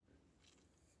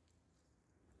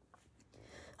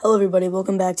Hello everybody,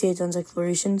 welcome back to Yatzar's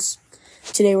Explorations.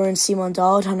 Today we're in Simon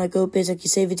Daled, Hanagot Bezak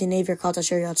Yisevit Never Kat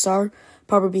Asher Yatzar,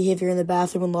 proper behavior in the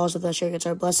bathroom and laws of the Asher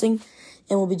Yatzar blessing,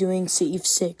 and we'll be doing Seif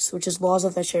 6, which is laws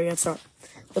of the Asher Yatzar.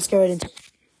 Let's get right into it.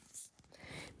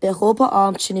 Bechol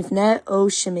Pa'am Shenifne O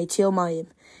Shemetil Mayim.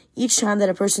 Each time that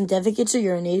a person defecates or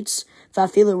urinates,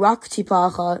 Vafilu Rak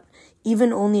Tipa Achat,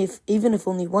 even if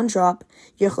only one drop,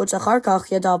 Yerchotz Achar Kach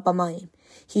Yadav B'Mayim.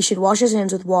 He should wash his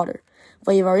hands with water.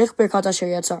 Vayivarich Birkat Asher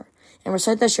Yatzar, and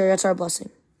recite the Asher Yatzar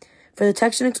blessing. For the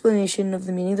text and explanation of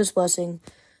the meaning of this blessing,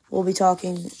 we'll be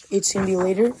talking, it's going to be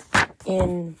later,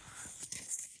 in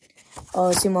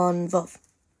Siman Vav.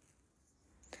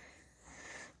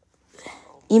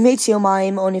 Imei Tzil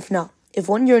Mayim Onifna. If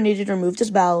one urinated or moved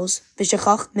his bowels,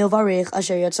 V'shechach Milvarich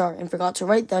Asher Yatzar, and forgot to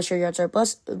recite the Asher Yatzar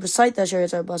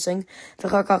blessing,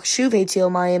 V'charkach Shuv Tzil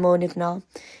Mayim Onifna,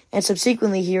 and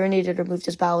subsequently he urinated or moved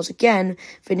his bowels again,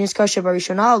 V'nizkar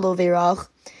Shebarishona Lo Veirach,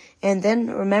 and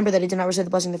then remember that he did not recite the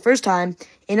blessing the first time,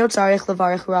 Eino Tzarich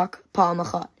Levarich Rak Pa'am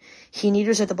Achat. He need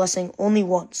to recite the blessing only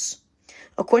once.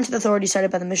 According to the authority cited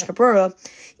by the Mishnah Berurah,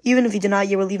 even if he did not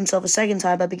yet relieve himself a second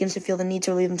time but begins to feel the need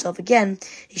to relieve himself again,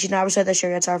 he should not recite the Asher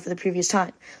Yatzar for the previous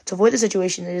time. To avoid the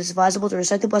situation, it is advisable to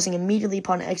recite the blessing immediately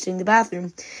upon exiting the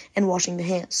bathroom and washing the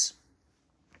hands.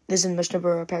 This is in Mishnah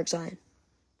Berurah, Parak Zion.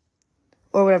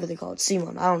 Or whatever they call it,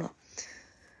 Simon, I don't know.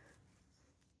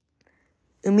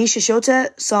 Umisha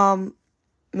Shote Sam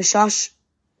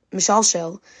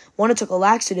Mishalshel, one who took a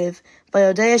laxative,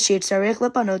 and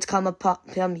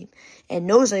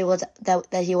knows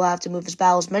that he will have to move his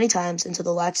bowels many times until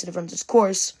the laxative runs its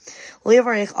course, should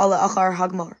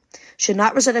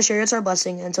not recite Asher Yatzar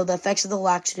blessing until the effects of the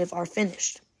laxative are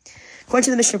finished. According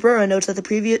to the Mishnah Berurah, notes that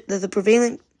the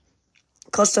prevailing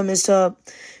custom is to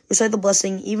recite the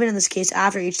blessing, even in this case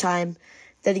after each time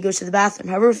that he goes to the bathroom.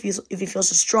 However, if he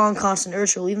feels a strong, constant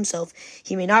urge to relieve himself,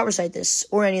 he may not recite this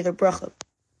or any other bracha.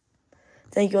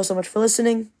 Thank you all so much for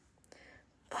listening.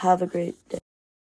 Have a great day.